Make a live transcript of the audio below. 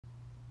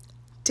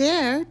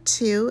Dare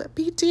to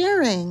be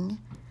daring.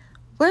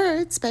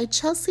 Words by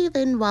Chelsea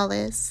Lynn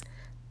Wallace.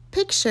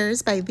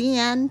 Pictures by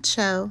Leanne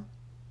Cho.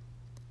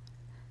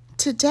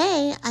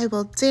 Today I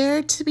will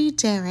dare to be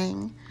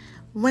daring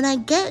when I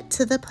get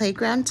to the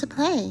playground to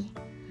play.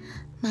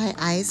 My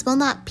eyes will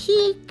not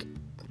peek,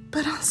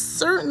 but I'll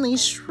certainly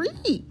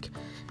shriek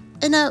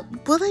in a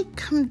will I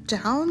come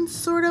down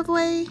sort of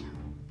way.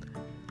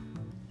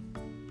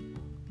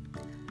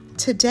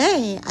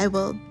 Today I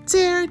will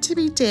dare to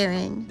be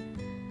daring.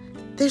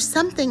 There's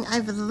something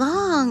I've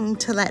longed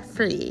to let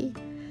free.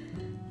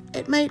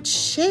 It might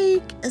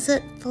shake as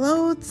it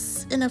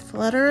floats in a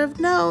flutter of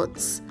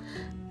notes,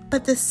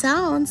 but the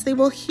sounds they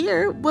will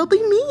hear will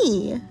be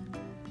me.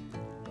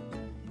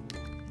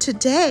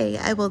 Today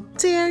I will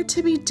dare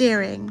to be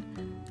daring.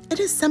 It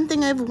is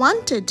something I've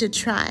wanted to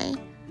try.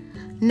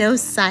 No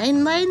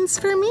sign lines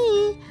for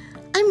me.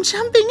 I'm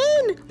jumping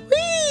in.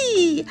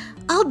 Whee!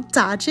 I'll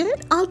dodge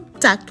it, I'll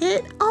duck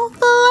it, I'll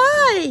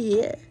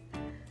fly.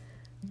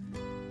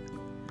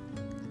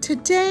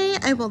 Today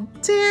I will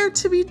dare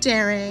to be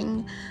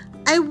daring.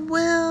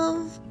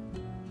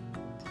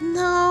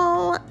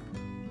 No,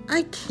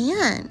 I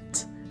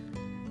can't.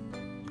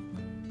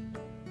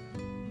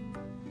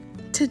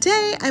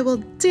 Today I will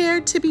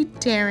dare to be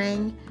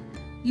daring.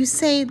 You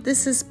say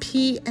this is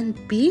pea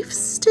and beef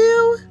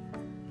stew?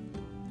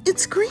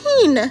 It's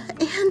green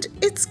and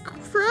it's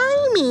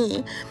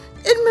grimy.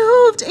 It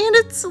moved and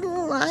it's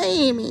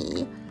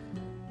slimy.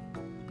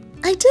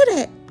 I did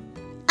it.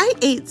 I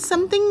ate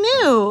something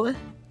new.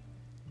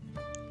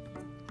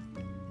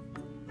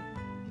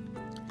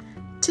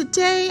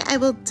 Today I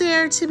will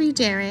dare to be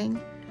daring.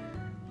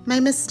 My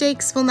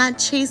mistakes will not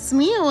chase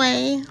me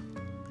away.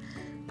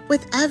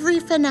 With every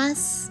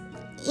finesse,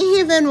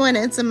 even when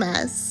it's a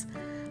mess,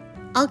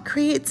 I'll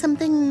create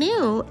something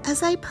new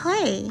as I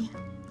play.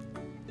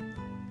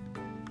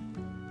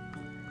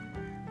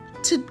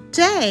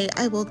 Today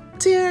I will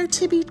dare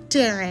to be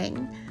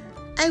daring.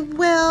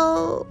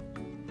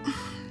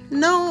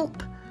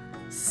 Nope,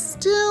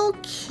 still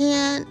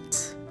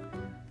can't.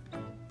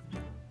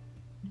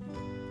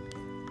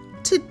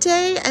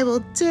 Today I will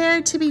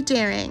dare to be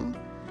daring.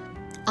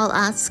 I'll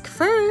ask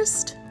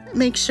first,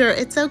 make sure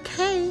it's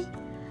okay.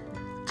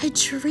 I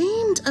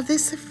dreamed of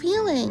this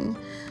feeling.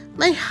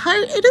 My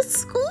heart, it is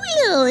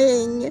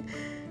squealing.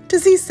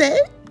 Does he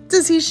sit?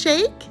 Does he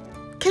shake?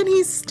 Can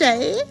he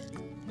stay?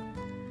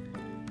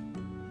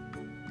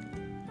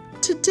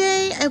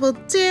 Today I will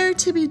dare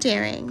to be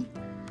daring.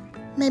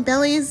 My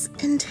belly's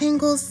in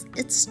tangles,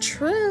 it's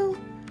true.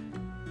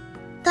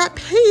 That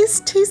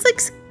paste tastes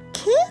like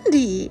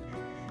candy.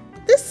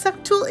 This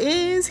suck tool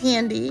is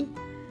handy.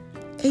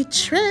 A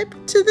trip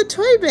to the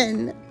toy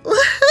bin.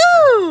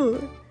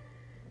 Woohoo!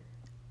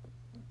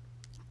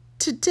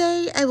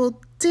 Today I will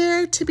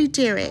dare to be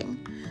daring.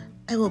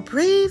 I will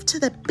brave to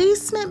the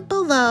basement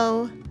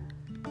below.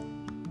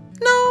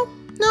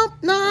 Nope,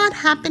 not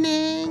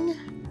happening.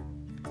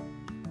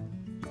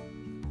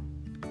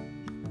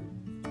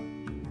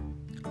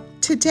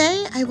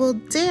 Today I will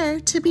dare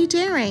to be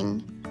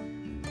daring.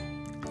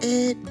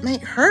 It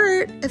might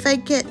hurt if I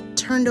get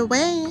turned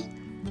away,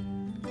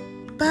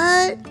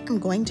 but I'm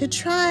going to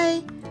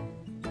try,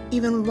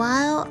 even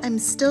while I'm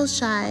still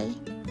shy.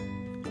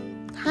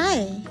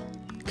 Hi,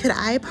 could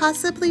I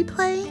possibly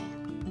play?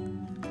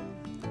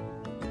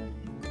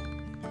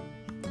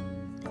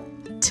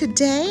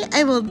 Today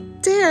I will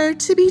dare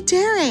to be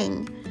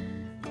daring.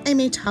 I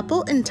may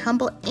topple and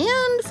tumble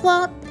and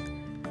flop,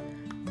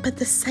 but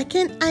the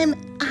second I'm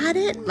at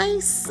it, my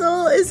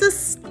soul is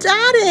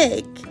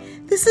ecstatic.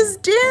 This is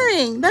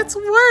daring. That's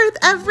worth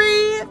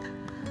every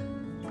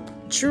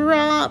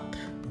drop.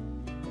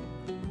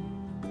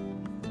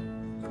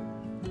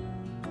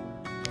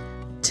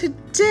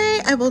 Today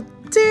I will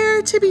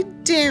dare to be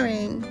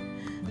daring.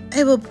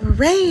 I will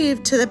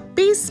brave to the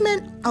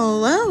basement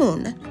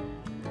alone.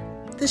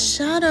 The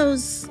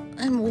shadows,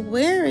 I'm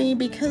wary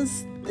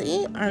because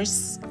they are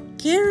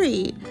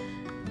scary.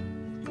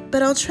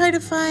 But I'll try to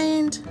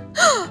find...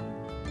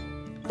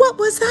 What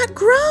was that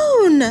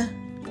groan?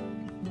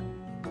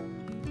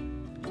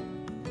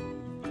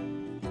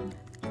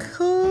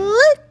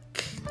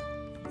 Click.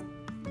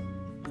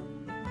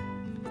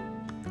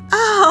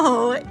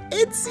 Oh,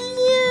 it's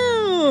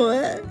you.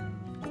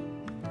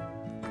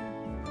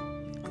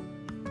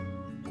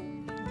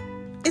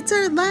 It's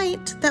our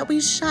light that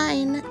we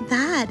shine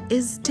that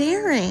is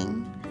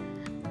daring.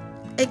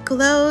 It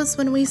glows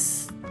when we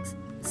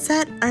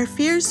set our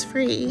fears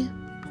free.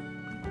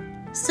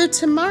 So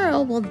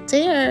tomorrow we'll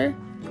dare.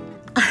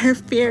 Our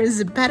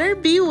fears better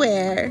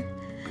beware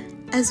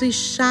as we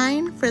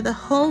shine for the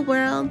whole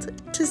world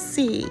to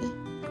see.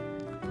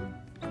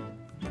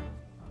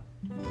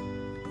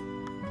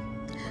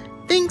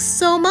 Thanks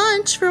so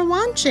much for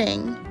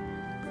watching.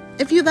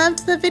 If you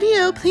loved the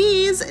video,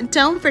 please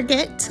don't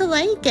forget to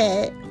like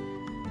it.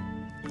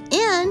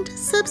 And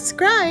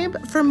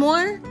subscribe for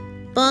more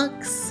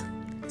books.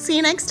 See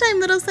you next time,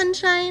 little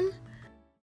sunshine.